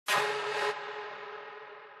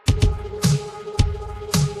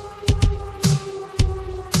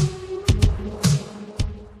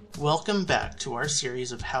Welcome back to our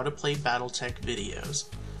series of how to play BattleTech videos.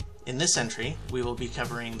 In this entry, we will be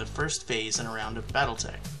covering the first phase in a round of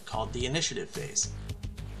BattleTech, called the Initiative phase.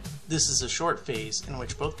 This is a short phase in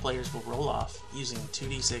which both players will roll off using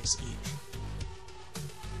 2d6 each.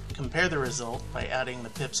 Compare the result by adding the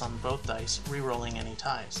pips on both dice, re-rolling any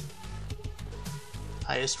ties.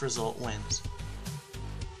 Highest result wins.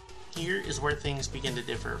 Here is where things begin to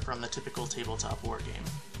differ from the typical tabletop wargame.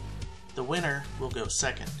 The winner will go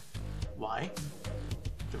second. Why?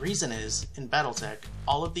 The reason is, in BattleTech,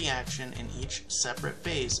 all of the action in each separate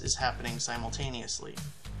phase is happening simultaneously.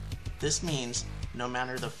 This means, no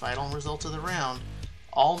matter the final result of the round,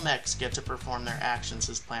 all mechs get to perform their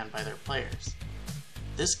actions as planned by their players.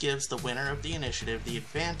 This gives the winner of the initiative the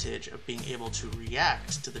advantage of being able to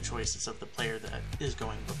react to the choices of the player that is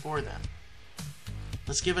going before them.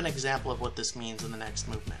 Let's give an example of what this means in the next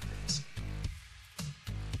movement phase.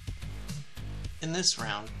 In this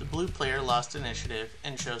round, the blue player lost initiative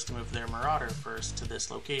and chose to move their Marauder first to this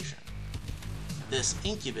location. This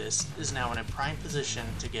Incubus is now in a prime position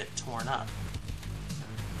to get torn up.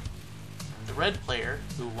 The red player,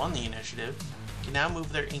 who won the initiative, can now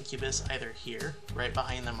move their Incubus either here, right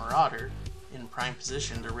behind the Marauder, in prime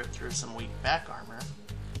position to rip through some weak back armor,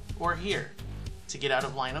 or here, to get out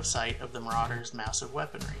of line of sight of the Marauder's massive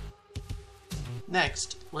weaponry.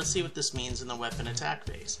 Next, let's see what this means in the weapon attack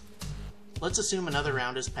phase. Let's assume another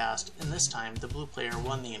round has passed, and this time the blue player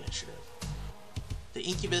won the initiative. The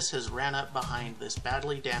Incubus has ran up behind this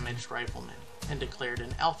badly damaged rifleman and declared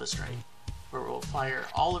an Alpha Strike, where it will fire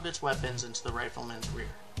all of its weapons into the rifleman's rear.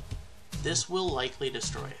 This will likely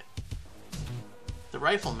destroy it. The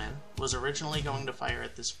rifleman was originally going to fire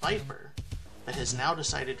at this Viper, but has now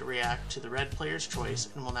decided to react to the red player's choice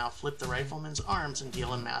and will now flip the rifleman's arms and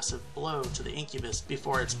deal a massive blow to the Incubus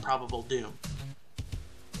before its probable doom.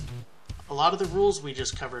 A lot of the rules we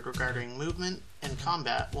just covered regarding movement and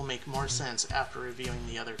combat will make more sense after reviewing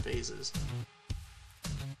the other phases.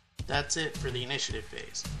 That's it for the initiative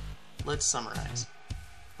phase. Let's summarize.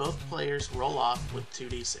 Both players roll off with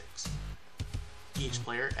 2d6. Each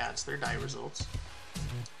player adds their die results.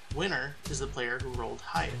 Winner is the player who rolled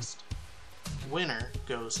highest. Winner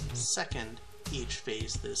goes second each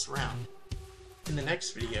phase this round. In the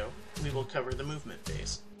next video, we will cover the movement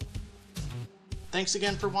phase. Thanks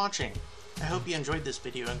again for watching. I hope you enjoyed this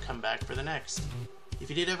video and come back for the next. If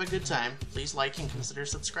you did have a good time, please like and consider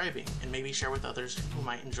subscribing, and maybe share with others who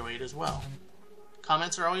might enjoy it as well.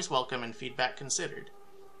 Comments are always welcome and feedback considered.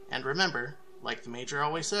 And remember, like the Major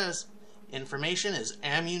always says, information is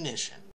ammunition.